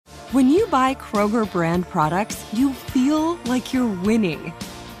When you buy Kroger brand products, you feel like you're winning.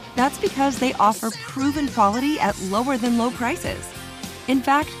 That's because they offer proven quality at lower than low prices. In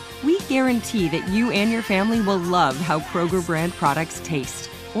fact, we guarantee that you and your family will love how Kroger brand products taste,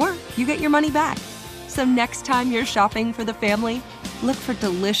 or you get your money back. So next time you're shopping for the family, look for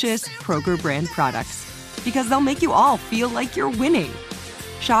delicious Kroger brand products, because they'll make you all feel like you're winning.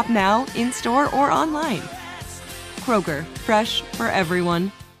 Shop now, in-store, or online. Kroger, fresh for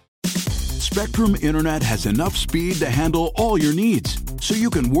everyone. Spectrum Internet has enough speed to handle all your needs, so you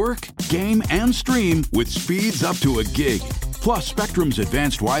can work, game, and stream with speeds up to a gig. Plus, Spectrum's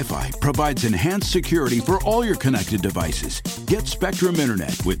advanced Wi-Fi provides enhanced security for all your connected devices. Get Spectrum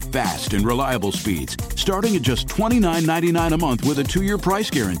Internet with fast and reliable speeds, starting at just $29.99 a month with a 2-year price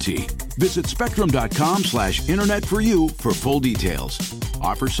guarantee. Visit spectrum.com/internet for you for full details.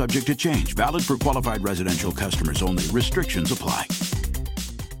 Offer subject to change, valid for qualified residential customers only. Restrictions apply.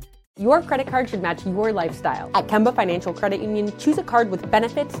 Your credit card should match your lifestyle. At Kemba Financial Credit Union, choose a card with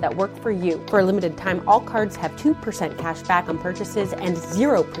benefits that work for you. For a limited time, all cards have 2% cash back on purchases and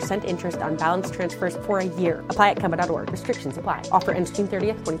 0% interest on balance transfers for a year. Apply at Kemba.org. Restrictions apply. Offer ends June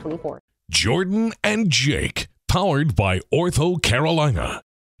 30th, 2024. Jordan and Jake, powered by Ortho Carolina.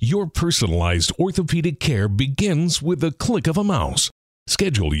 Your personalized orthopedic care begins with the click of a mouse.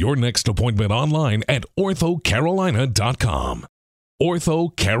 Schedule your next appointment online at orthocarolina.com.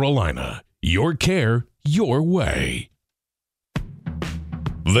 Ortho Carolina, your care, your way.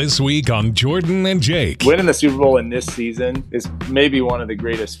 This week on Jordan and Jake. Winning the Super Bowl in this season is maybe one of the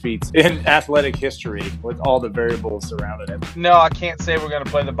greatest feats in athletic history with all the variables surrounding it. No, I can't say we're going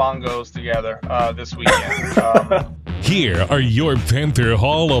to play the bongos together this weekend. Here are your Panther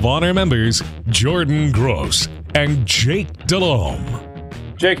Hall of Honor members, Jordan Gross and Jake Delhomme.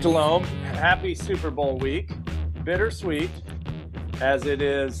 Jake Delhomme, happy Super Bowl week. Bittersweet, as it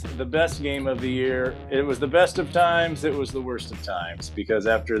is the best game of the year. It was the best of times. It was the worst of times, because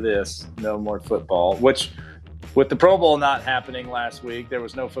after this, no more football, which with the Pro Bowl not happening last week, there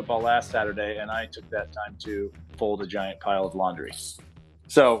was no football last Saturday, and I took that time to fold a giant pile of laundry.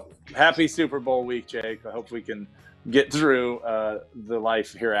 So happy Super Bowl week, Jake. I hope we can get through the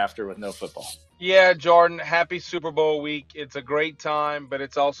life hereafter with no football. Yeah, Jordan, happy Super Bowl week. It's a great time, but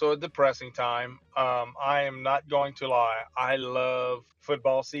it's also a depressing time. I am not going to lie. I love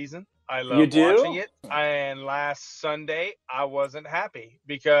football season. I love watching it. And last Sunday, I wasn't happy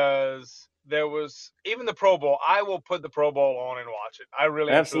because there was even the Pro Bowl. I will put the Pro Bowl on and watch it. I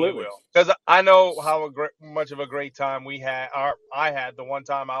really absolutely will, because I know how much of a great time I had the one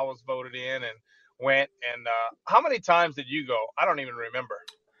time I was voted in and went. And how many times did you go? I don't even remember.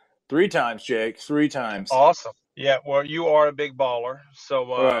 3 times, Jake. 3 times. Awesome. Yeah, well, you are a big baller. So,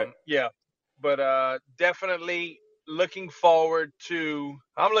 right. Yeah. But definitely I'm looking forward to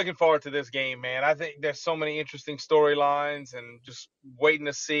this game, man. I think there's so many interesting storylines and just waiting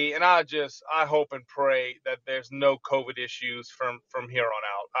to see. And I hope and pray that there's no COVID issues from here on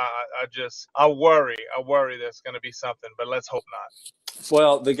out. I worry there's going to be something, but let's hope not.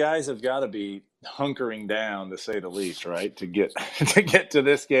 Well, the guys have got to be hunkering down, to say the least, right, to get to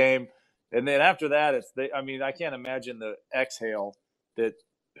this game. And then after that, I can't imagine the exhale that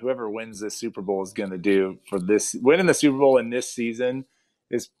whoever wins this Super Bowl is going to do for this. Winning the Super Bowl in this season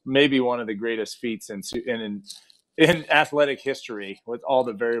is maybe one of the greatest feats in athletic history with all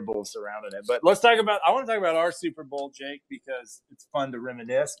the variables surrounding it. But I want to talk about our Super Bowl, Jake, because it's fun to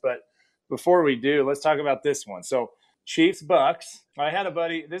reminisce. But before we do, let's talk about this one. So Chiefs Bucks. I had a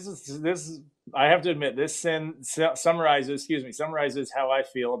buddy. This is. I have to admit, this summarizes how I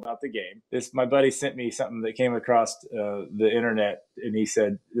feel about the game. My buddy sent me something that came across the internet, and he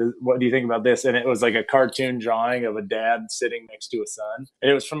said, "What do you think about this?" And it was like a cartoon drawing of a dad sitting next to a son,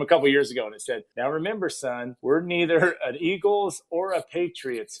 and it was from a couple years ago. And it said, "Now remember, son, we're neither an Eagles or a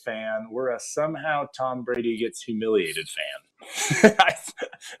Patriots fan. We're a somehow Tom Brady gets humiliated fan."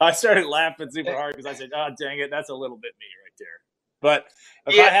 I started laughing super hard because I said, "Oh, dang it, that's a little bit me right there." But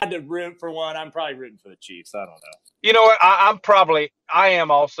if I had to root for one, I'm probably rooting for the Chiefs. I don't know. You know what? I am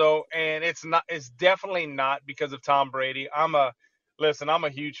also, and it's definitely not because of Tom Brady. I'm a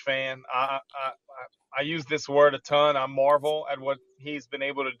huge fan. I use this word a ton. I marvel at what he's been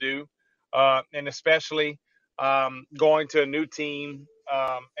able to do, and especially going to a new team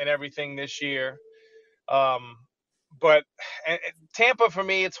and everything this year. But Tampa, for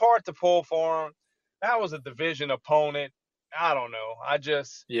me, it's hard to pull for him. That was a division opponent. I don't know.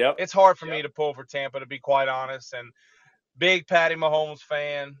 It's hard for me to pull for Tampa, to be quite honest. And big Patty Mahomes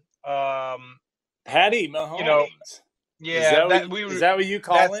fan. Patty Mahomes. You know, yeah. Is that what you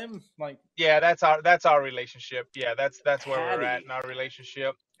call him? Yeah, that's our relationship. Yeah, that's where we're at in our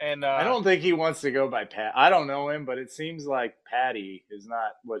relationship. And I don't think he wants to go by Pat. I don't know him, but it seems like Patty is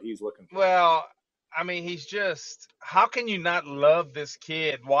not what he's looking for. Well, I mean, he's just, how can you not love this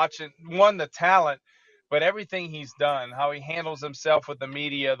kid watching, one, the talent, but everything he's done, how he handles himself with the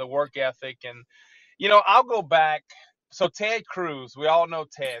media, the work ethic. And, I'll go back. So Ted Cruz, we all know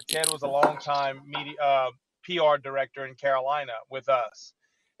Ted. Ted was a longtime media PR director in Carolina with us,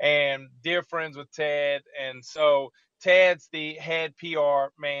 and dear friends with Ted. And so Ted's the head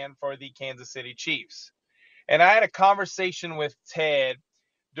PR man for the Kansas City Chiefs. And I had a conversation with Ted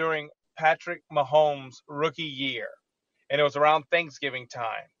during Patrick Mahomes' rookie year, and it was around Thanksgiving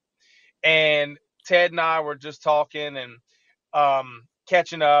time. And Ted and I were just talking and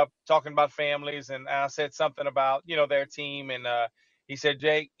catching up, talking about families, and I said something about, their team, and he said,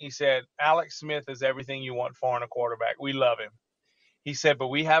 Jake, he said, Alex Smith is everything you want for in a quarterback. We love him. He said, but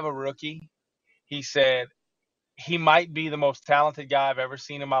we have a rookie. He said, he might be the most talented guy I've ever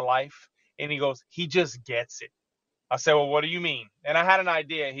seen in my life. And he goes, he just gets it. I said, well, what do you mean? And I had an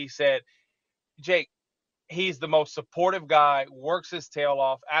idea. He said, Jake, he's the most supportive guy, works his tail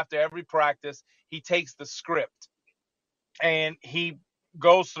off. After every practice, he takes the script and he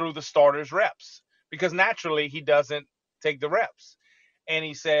goes through the starters' reps because naturally he doesn't take the reps. And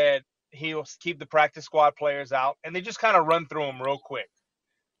he said he'll keep the practice squad players out, and they just kind of run through them real quick.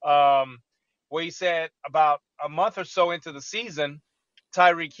 Well, he said about a month or so into the season,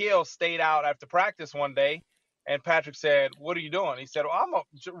 Tyreek Hill stayed out after practice one day, and Patrick said, what are you doing? He said, well, I'm going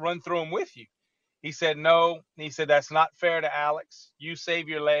to run through them with you. He said, no. He said, that's not fair to Alex. You save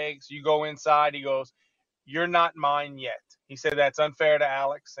your legs. You go inside. He goes, you're not mine yet. He said, that's unfair to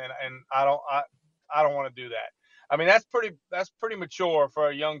Alex, and I don't want to do that. I mean, that's pretty mature for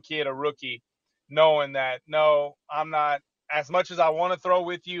a young kid, a rookie, knowing that, no, I'm not, as much as I want to throw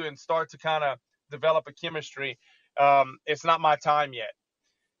with you and start to kind of develop a chemistry, it's not my time yet.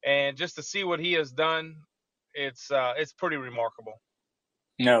 And just to see what he has done, it's pretty remarkable.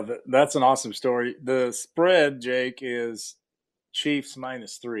 No, that's an awesome story. The spread, Jake, is Chiefs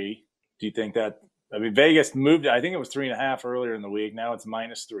 -3. Do you think that? I mean, Vegas moved. I think it was 3.5 earlier in the week. Now it's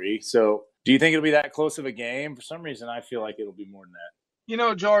 -3. So, do you think it'll be that close of a game? For some reason, I feel like it'll be more than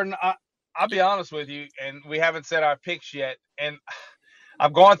that. Jordan, I'll be honest with you, and we haven't said our picks yet. And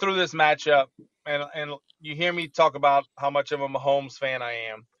I'm going through this matchup, and you hear me talk about how much of a Mahomes fan I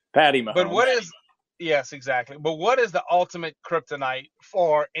am. Patty Mahomes. But yes, exactly. But what is the ultimate kryptonite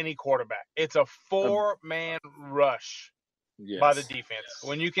for any quarterback? It's a 4-man rush by the defense.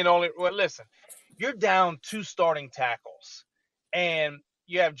 When you can listen, you're down 2 starting tackles, and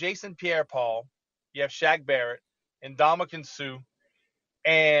you have Jason Pierre-Paul, you have Shaq Barrett, and Ndamukong Suh,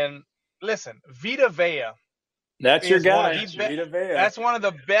 and listen, Vita Vea. That's your guy, Vita Vea. That's one of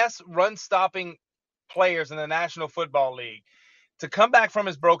the best run-stopping players in the National Football League. To come back from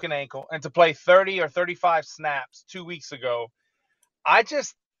his broken ankle and to play 30 or 35 snaps 2 weeks ago, I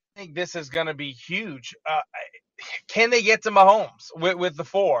just think this is going to be huge. Can they get to Mahomes with the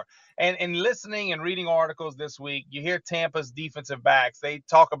 4? And listening and reading articles this week, you hear Tampa's defensive backs. They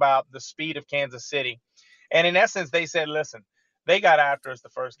talk about the speed of Kansas City. And in essence, they said, listen, they got after us the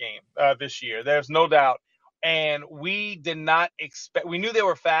first game this year. There's no doubt. And we did not expect – we knew they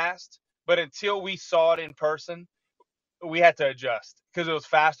were fast, but until we saw it in person, we had to adjust because it was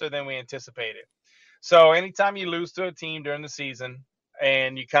faster than we anticipated. So anytime you lose to a team during the season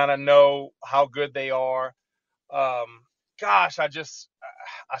and you kind of know how good they are, I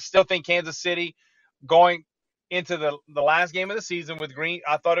still think Kansas City going into the last game of the season with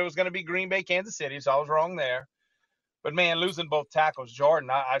I thought it was going to be Green Bay, Kansas City, so I was wrong there. But, man, losing both tackles, Jordan,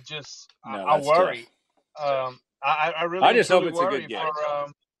 I worry. I just hope it's a good game.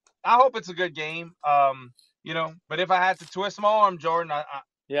 I hope it's a good game. But if I had to twist my arm, Jordan,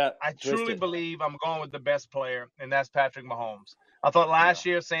 I truly believe I'm going with the best player, and that's Patrick Mahomes. I thought last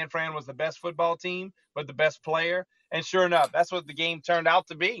year San Fran was the best football team, but the best player. And sure enough, that's what the game turned out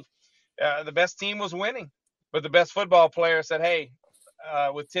to be. The best team was winning, but the best football player said, hey,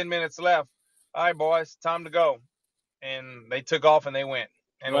 with 10 minutes left, all right, boys, time to go. And they took off and they went.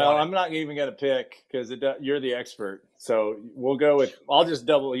 Well, I'm not even going to pick because you're the expert. So we'll go with – I'll just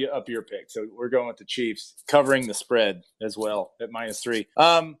double up your pick. So we're going with the Chiefs, covering the spread as well at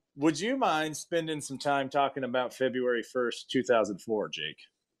 -3. Would you mind spending some time talking about February 1st, 2004, Jake?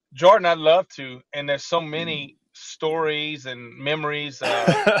 Jordan, I'd love to. And there's so many stories and memories.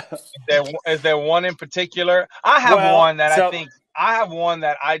 Is there one in particular? I have one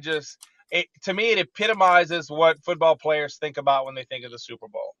that I just – to me, it epitomizes what football players think about when they think of the Super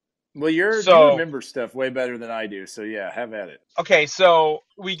Bowl. Well, you remember stuff way better than I do, so yeah, have at it. Okay, so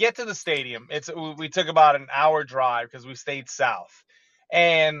we get to the stadium. We took about an hour drive because we stayed south,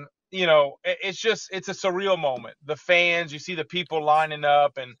 And, it's a surreal moment. The fans, you see the people lining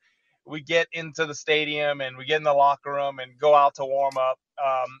up, and we get into the stadium and we get in the locker room and go out to warm up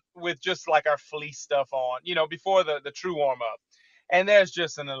with just like our fleece stuff on, before the true warm up. And there's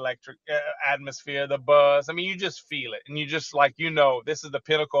just an electric atmosphere, the buzz. I mean, you just feel it. And you just this is the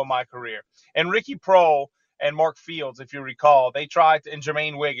pinnacle of my career. And Ricky Proehl and Mark Fields, if you recall, they tried to, and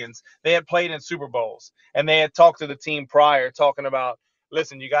Jermaine Wiggins, they had played in Super Bowls. And they had talked to the team prior, talking about,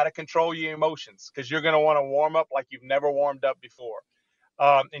 listen, you got to control your emotions because you're going to want to warm up like you've never warmed up before.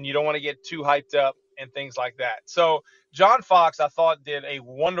 And you don't want to get too hyped up and things like that. So John Fox, I thought, did a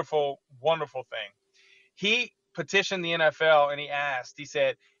wonderful, wonderful thing. He petitioned the NFL and he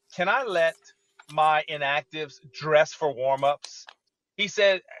said, can I let my inactives dress for warmups? He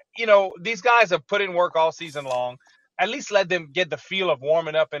said, these guys have put in work all season long. At least let them get the feel of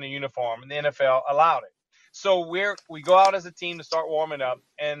warming up in a uniform, and the NFL allowed it. So we go out as a team to start warming up,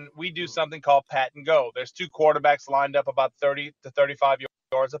 and we do something called pat and go. There's two quarterbacks lined up about 30 to 35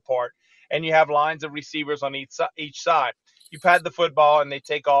 yards apart, and you have lines of receivers on each side. You pat the football, and they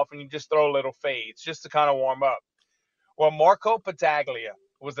take off, and you just throw little fades just to kind of warm up. Well, Marco Pataglia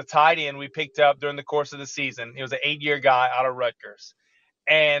was the tight end we picked up during the course of the season. He was an 8-year guy out of Rutgers.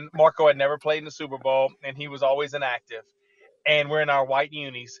 And Marco had never played in the Super Bowl, and he was always inactive. And we're in our white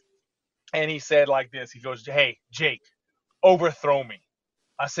unis. And he said like this. He goes, hey, Jake, overthrow me.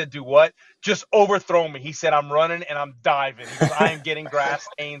 I said, do what? Just overthrow me. He said, I'm running and I'm diving. He goes, I am getting grass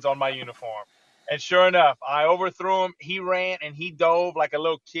stains on my uniform. And sure enough, I overthrew him. He ran and he dove like a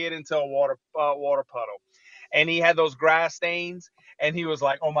little kid into a water puddle. And he had those grass stains. And he was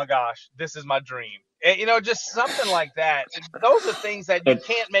like, oh, my gosh, this is my dream. And, just something like that. Those are things that you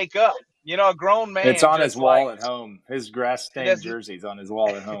can't make up. A grown man. It's on his wall at home. His grass stained jersey's on his wall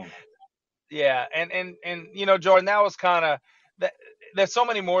at home. Yeah. And Jordan, that was kind of – there's so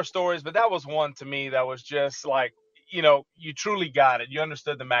many more stories, but that was one to me that was just like, you truly got it. You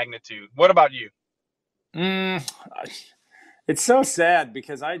understood the magnitude. What about you? It's so sad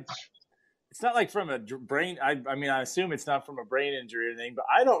because it's not like from a brain. I mean, I assume it's not from a brain injury or anything, but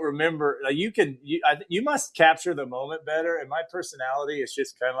I don't remember. Like you must capture the moment better. And my personality is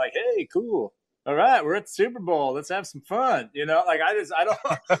just kind of like, hey, cool. All right, we're at the Super Bowl. Let's have some fun.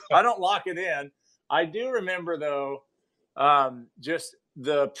 I don't lock it in. I do remember though, just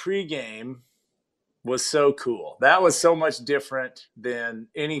the pregame was so cool. That was so much different than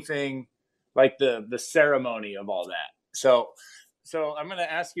anything like the ceremony of all that. So I'm going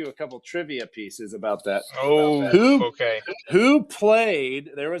to ask you a couple trivia pieces about that. Okay. Who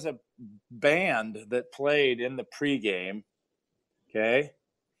played? There was a band that played in the pregame. Okay.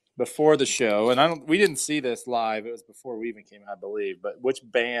 Before the show, and we didn't see this live. It was before we even came, I believe. But which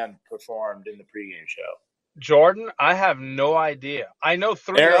band performed in the pregame show? Jordan, I have no idea. I know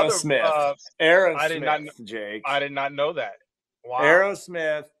three Aerosmith. other. Aerosmith, Jake. I did not know that. Wow.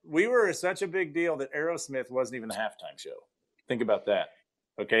 Aerosmith. We were such a big deal that Aerosmith wasn't even a halftime show. Think about that.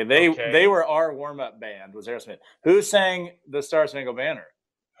 Okay, they were our warm-up band. Was Aerosmith? Who sang the Star Spangled Banner?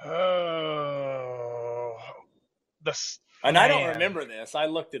 And I don't remember this. I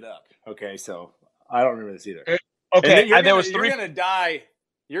looked it up. Okay, so I don't remember this either. Okay, you're gonna die.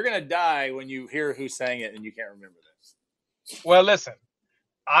 You're gonna die when you hear who sang it and you can't remember this. Well, listen,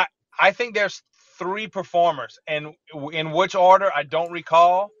 I think there's 3 performers, and in which order I don't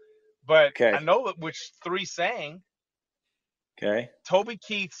recall, but I know which 3 sang. Okay. Toby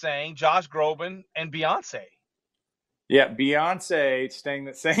Keith sang, Josh Groban, and Beyonce. Yeah, Beyonce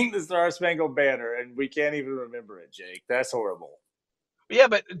sang the Star Spangled Banner, and we can't even remember it, Jake. That's horrible. Yeah,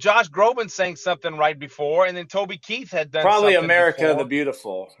 but Josh Groban sang something right before, and then Toby Keith had done probably something America before. the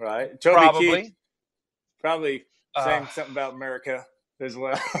Beautiful, right? Keith probably sang something about America as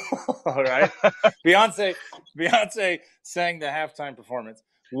well. All right. Beyonce sang the halftime performance.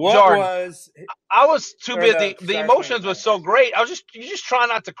 I was too busy. The emotions were so great. You just try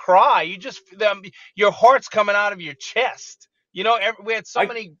not to cry. Your heart's coming out of your chest. We had so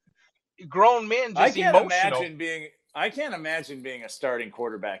many grown men just emotional. I can't imagine being a starting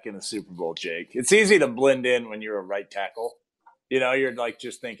quarterback in the Super Bowl, Jake. It's easy to blend in when you're a right tackle. You're like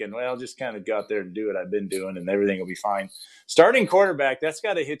just thinking, well, just kind of go out there and do what I've been doing and everything will be fine. Starting quarterback, that's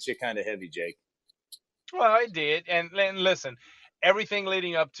got to hit you kind of heavy, Jake. Well, it did. And listen, everything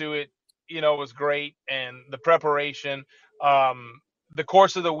leading up to it, was great. And the preparation, the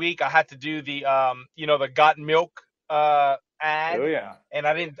course of the week, I had to do the, the Got Milk ad. Oh yeah. And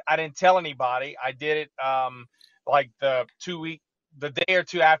I didn't tell anybody. I did it like the day or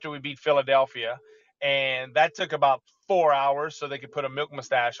two after we beat Philadelphia. And that took about 4 hours so they could put a milk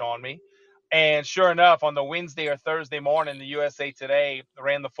mustache on me. And sure enough, on the Wednesday or Thursday morning, the USA Today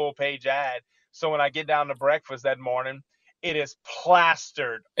ran the full-page ad. So when I get down to breakfast that morning, it is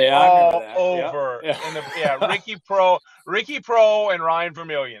plastered all over. Yep. Ricky Pro and Ryan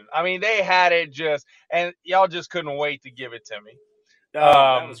Vermillion. I mean, they had it and y'all just couldn't wait to give it to me.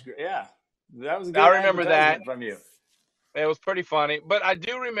 That was great. Yeah, that was a good. I remember that from you. It was pretty funny, but I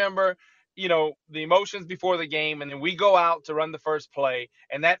do remember, the emotions before the game, and then we go out to run the first play,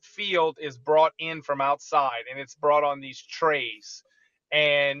 and that field is brought in from outside, and it's brought on these trays.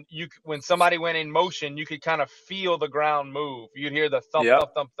 And when somebody went in motion, you could kind of feel the ground move. You'd hear the thump,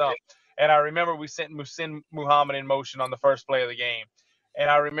 thump, thump, thump. And I remember we sent Muhsin Muhammad in motion on the first play of the game. And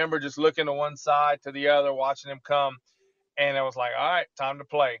I remember just looking to one side to the other, watching him come. And I was like, all right, time to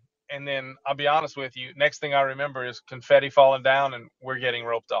play. And then I'll be honest with you, next thing I remember is confetti falling down and we're getting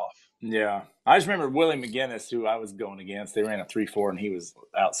roped off. Yeah. I just remember Willie McGinnis, who I was going against. They ran a 3-4 and he was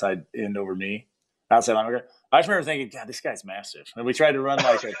outside end over me. Outside linebacker. I just remember thinking, God, this guy's massive. And we tried to run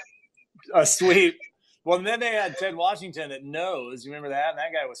like a sweep. Well, and then they had Ted Washington at nose. You remember that? And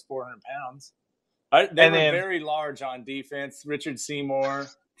that guy was 400 pounds. They were very large on defense. Richard Seymour,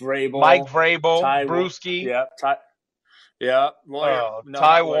 Vrabel. Mike Vrabel, Brewski. Yeah. Ty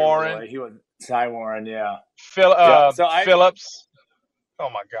Warren. Boy. He was Ty Warren, yeah. Phillips. Oh,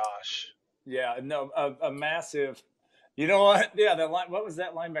 my gosh. Yeah, no, a massive – you know what? Yeah, what was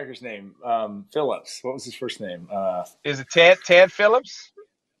that linebacker's name? Phillips. What was his first name? Is it Ted Phillips?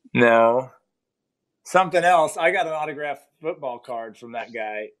 No. Something else. I got an autographed football card from that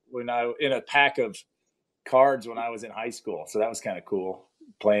guy in a pack of cards when I was in high school. So that was kind of cool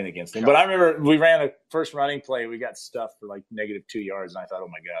playing against him. But I remember we ran a first running play. We got stuffed for like -2 yards, and I thought, oh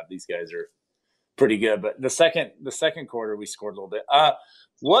my God, these guys are pretty good. But the second quarter, we scored a little bit.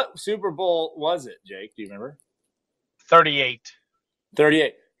 What Super Bowl was it, Jake? Do you remember? 38.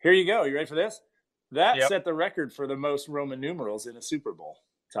 Here you go. You ready for this? That set the record for the most Roman numerals in a Super Bowl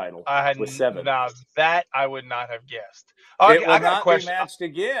title. With 7. Now that I would not have guessed. It will not be matched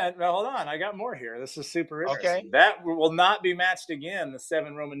again. Now, hold on. I got more here. This is super interesting. Okay. That will not be matched again, the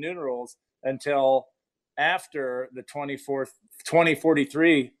 7 Roman numerals, until after the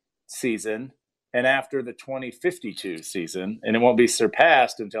 2043 season and after the 2052 season. And it won't be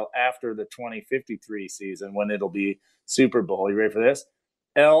surpassed until after the 2053 season when it'll be Super Bowl. You ready for this?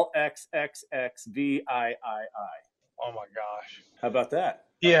 LXXXVIII. Oh, my gosh. How about that?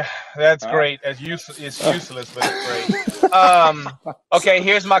 Yeah, that's great. It's useless, but it's great. Okay,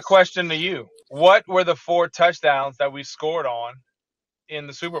 here's my question to you. What were the 4 touchdowns that we scored on in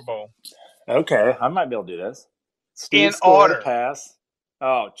the Super Bowl? Okay, I might be able to do this. Steve in scored order. A pass.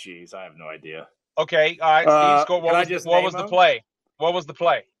 Oh, geez, I have no idea. Okay, all right. Steve scored. What was the play? What was the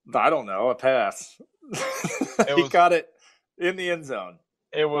play? I don't know. A pass. He got it in the end zone.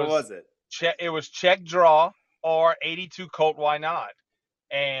 What was it? It was check draw or 82 Colt. Why not?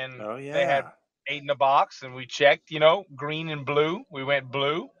 And they had 8 in the box, and we checked. Green and blue. We went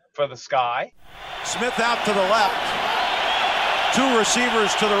blue for the sky. Smith out to the left. 2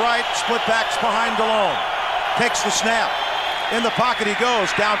 receivers to the right. Split backs behind Delhomme. Takes the snap. In the pocket he goes.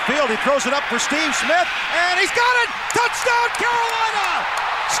 Downfield, he throws it up for Steve Smith, and he's got it! Touchdown, Carolina!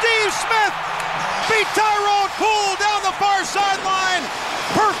 Steve Smith beat Tyrone Poole down the far sideline.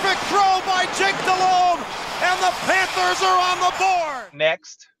 Perfect throw by Jake Delhomme, and the Panthers are on the board.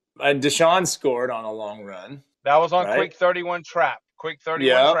 Next. Deshaun scored on a long run. That was on quick 31 trap. Quick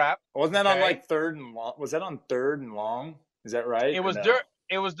 31 trap. Wasn't that on like 3rd and long? Was that on 3rd and long? Is that right? It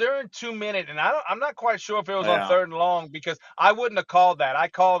was during 2 minutes, and I'm not quite sure if it was on 3rd and long, because I wouldn't have called that. I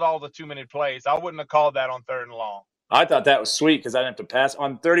called all the 2-minute plays. I wouldn't have called that on 3rd and long. I thought that was sweet because I didn't have to pass.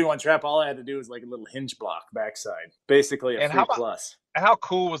 On 31 trap, all I had to do was like a little hinge block backside. Basically a free plus. And how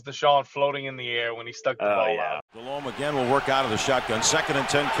cool was Deshaun floating in the air when he stuck the ball out? Delhomme again will work out of the shotgun. 2nd and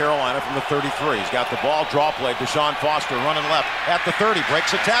 10 Carolina from the 33. He's got the ball, draw play. Deshaun Foster running left at the 30.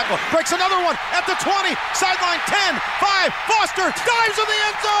 Breaks a tackle. Breaks another one at the 20. Sideline 10, 5. Foster dives in the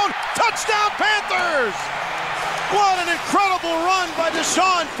end zone. Touchdown Panthers! What an incredible run by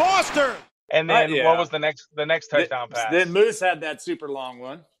Deshaun Foster. And then what was the next touchdown pass? Then Moose had that super long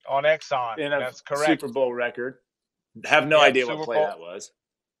one. On Exxon. That's correct. Super Bowl record. Have no idea what play that was.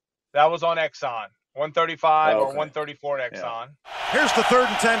 That was on Exxon. 135 or 134 Exxon. Yeah. Here's the 3rd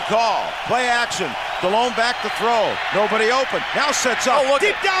and 10 call. Play action. Delhomme back to throw. Nobody open. Now sets up.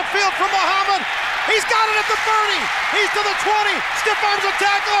 Deep downfield from Muhammad. He's got it at the 30. He's to the 20. Stiff arms a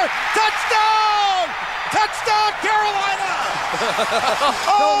tackler. Touchdown! Touchdown, Carolina!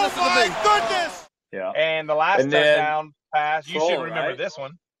 Oh, my goodness! Yeah. And the last touchdown pass, you should remember this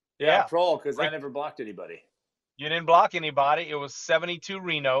one. Yeah, Prohl, because I never blocked anybody. You didn't block anybody. It was 72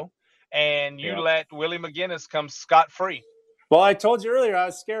 Reno. and you let Willie McGinnis come scot-free. Well, I told you earlier I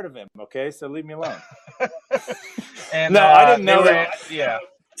was scared of him, okay? So leave me alone. And no, I didn't know that. Yeah.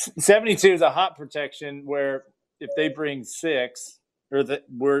 72 is a hot protection where if they bring 6 or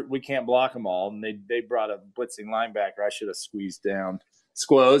we can't block them all, and they brought a blitzing linebacker, I should have squeezed down.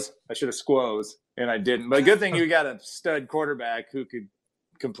 I should have squoze, and I didn't. But good thing you got a stud quarterback who could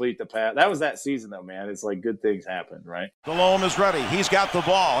complete the pass. That was that season, though, man. It's like good things happen, right? Delhomme is ready. He's got the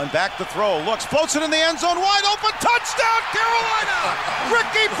ball and back to throw. Looks, floats it in the end zone, wide open, touchdown, Carolina!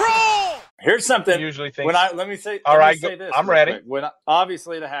 Ricky Proehl! Here's something. Usually think. Let me say. All right, say this I'm ready. When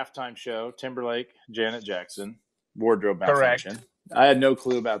obviously the halftime show, Timberlake, Janet Jackson, wardrobe malfunction. Correct. I had no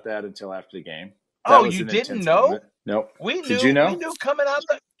clue about that until after the game. Oh, you didn't know? Nope. We knew. Did you know? We knew coming out.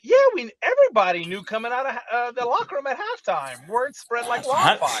 Everybody knew coming out of the locker room at halftime. Word spread like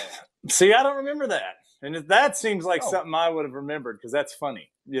wildfire. See, I don't remember that, and that seems like something I would have remembered because that's funny.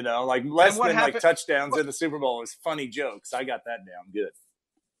 You know, like less than like touchdowns in the Super Bowl is funny jokes. I got that down good.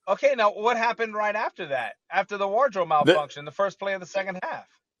 Okay, now what happened right after that? After the wardrobe malfunction, the first play of the second half.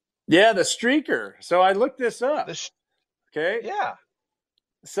 Yeah, the streaker. So I looked this up. Okay. Yeah.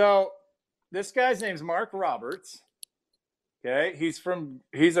 So this guy's name's Mark Roberts. Okay,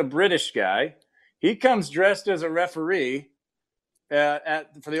 he's a British guy. He comes dressed as a referee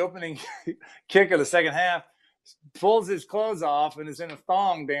for the opening kick of the second half, pulls his clothes off and is in a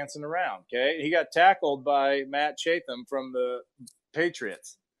thong dancing around. Okay, he got tackled by Matt Chatham from the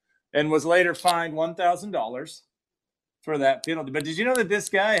Patriots and was later fined $1,000 for that penalty. But did you know that this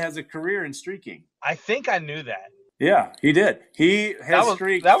guy has a career in streaking? I think I knew that. Yeah, he did. He has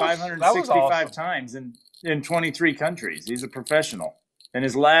streaked 565 awesome. times in 23 countries. He's a professional. And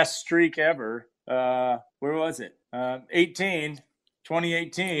his last streak ever, where was it? 2018,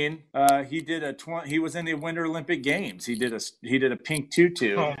 he was in the Winter Olympic Games. He did a pink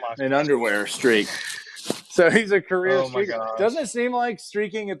tutu and underwear streak. So he's a career streaker. Doesn't it seem like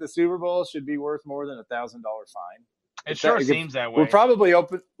streaking at the Super Bowl should be worth more than $1,000 fine? It sure seems that way.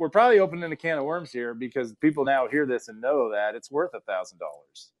 We're probably opening a can of worms here because people now hear this and know that it's worth $1,000.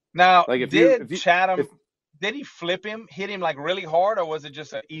 Now, like Chatham, did he flip him, hit him like really hard, or was it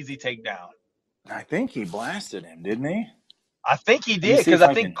just an easy takedown? I think he blasted him, didn't he? I think he did because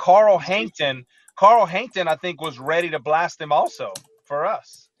I think Carl Hankton, I think was ready to blast him also for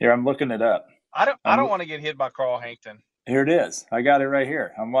us. Here, I'm looking it up. I don't want to get hit by Carl Hankton. Here it is. I got it right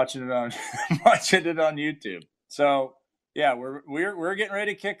here. I'm watching it on YouTube. So yeah, we're getting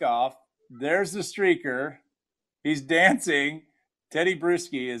ready to kick off. There's the streaker. He's dancing. Teddy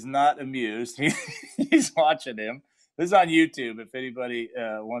Bruschi is not amused. He's watching him. This is on YouTube if anybody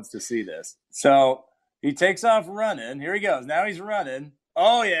wants to see this. So he takes off running. Here he goes. Now he's running.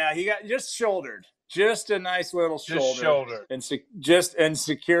 Oh yeah, he got just shouldered. Just a nice little shoulder. And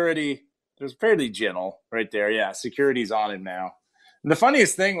security. It was fairly gentle right there. Yeah, security's on him now. And the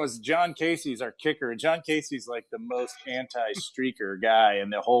funniest thing was John Casey's our kicker. And John Casey's like the most anti-streaker guy in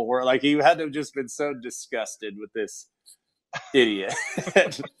the whole world. Like he had to have just been so disgusted with this idiot.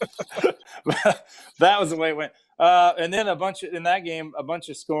 That was the way it went. And then a bunch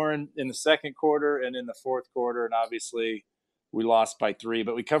of scoring in the second quarter and in the fourth quarter. And obviously we lost by 3,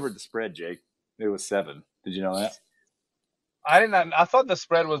 but we covered the spread, Jake. It was 7. Did you know that? I didn't. I thought the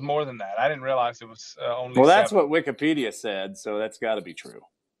spread was more than that. I didn't realize it was only. Well, that's 7. what Wikipedia said, so that's got to be true.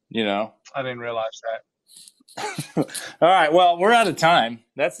 You know. I didn't realize that. All right. Well, we're out of time.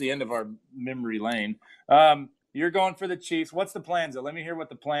 That's the end of our memory lane. You're going for the Chiefs. What's the plans? Let me hear what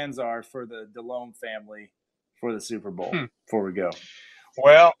the plans are for the Delhomme family for the Super Bowl before we go.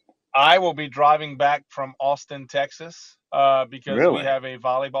 Well, I will be driving back from Austin, Texas, because we have a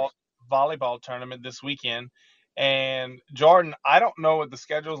volleyball tournament this weekend. And Jordan, I don't know what the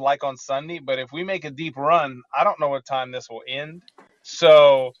schedule is like on Sunday, but if we make a deep run, I don't know what time this will end.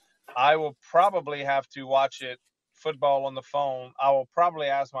 So I will probably have to watch it football on the phone. I will probably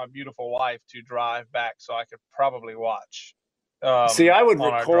ask my beautiful wife to drive back so I could probably watch. See, I would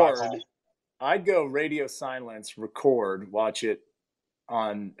record. I'd go radio silence, watch it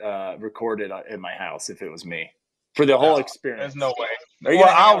on record it in my house if it was me for the whole experience. There's no way.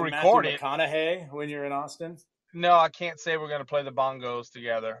 I'll record it. McConaughey when you're in Austin. No, I can't say we're going to play the bongos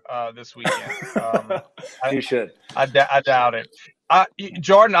together this weekend. You should. I doubt it.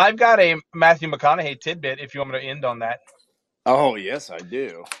 Jordan, I've got a Matthew McConaughey tidbit if you want me to end on that. Oh, yes, I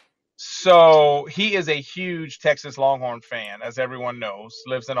do. So he is a huge Texas Longhorn fan, as everyone knows,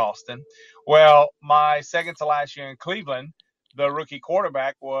 lives in Austin. Well, my second to last year in Cleveland, the rookie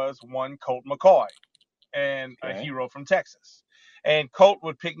quarterback was one Colt McCoy, and a hero from Texas. And Colt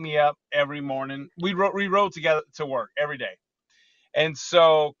would pick me up every morning. We rode together to work every day. And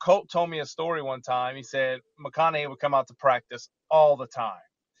so Colt told me a story one time. He said McConaughey would come out to practice all the time.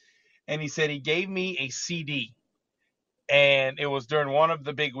 And he said he gave me a CD. And it was during one of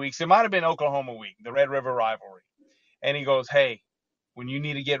the big weeks. It might have been Oklahoma week, the Red River rivalry. And he goes, hey, when you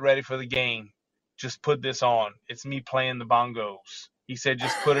need to get ready for the game, just put this on. It's me playing the bongos. He said,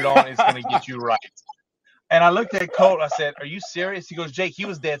 just put it on. It's going to get you right. And I looked at Colt. I said, are you serious? He goes, Jake, he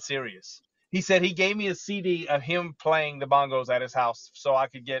was dead serious. He said he gave me a CD of him playing the bongos at his house so I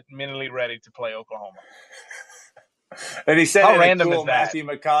could get mentally ready to play Oklahoma. And he said, how in random a cool is that? Matthew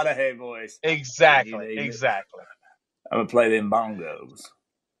McConaughey voice. Exactly. I'm going to play them bongos.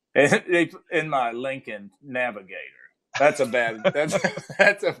 In my Lincoln Navigator. That's a bad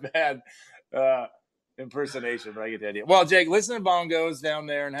impersonation, but I get the idea. Well, Jake, listen to bongos down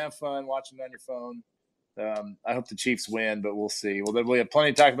there and have fun watching on your phone. I hope the Chiefs win, but we'll see. Well, then we have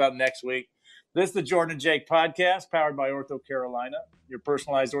plenty to talk about next week. This is the Jordan and Jake podcast, powered by Ortho Carolina. Your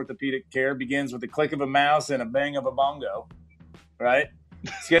personalized orthopedic care begins with the click of a mouse and a bang of a bongo, right?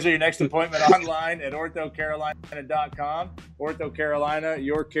 Schedule your next appointment online at orthocarolina.com. Ortho Carolina,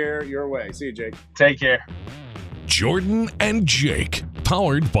 your care, your way. See you, Jake. Take care. Jordan and Jake,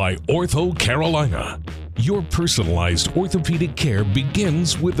 powered by Ortho Carolina. Your personalized orthopedic care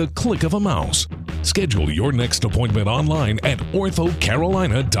begins with the click of a mouse. Schedule your next appointment online at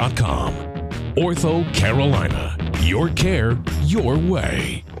orthocarolina.com. Ortho Carolina, your care, your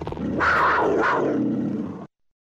way.